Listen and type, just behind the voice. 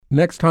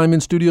Next time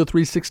in Studio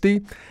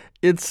 360,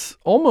 it's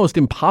almost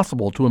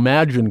impossible to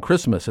imagine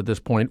Christmas at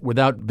this point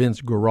without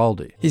Vince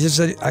Guaraldi. He just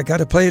said, I got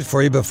to play it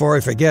for you before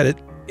I forget it.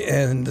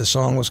 And the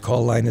song was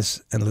called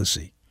Linus and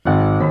Lucy. The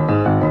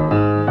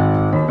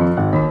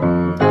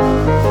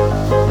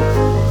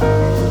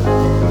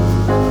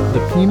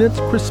Peanuts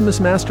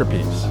Christmas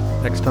Masterpiece.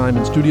 Next time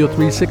in Studio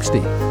 360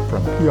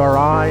 from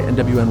PRI and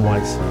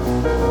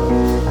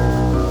WNYC.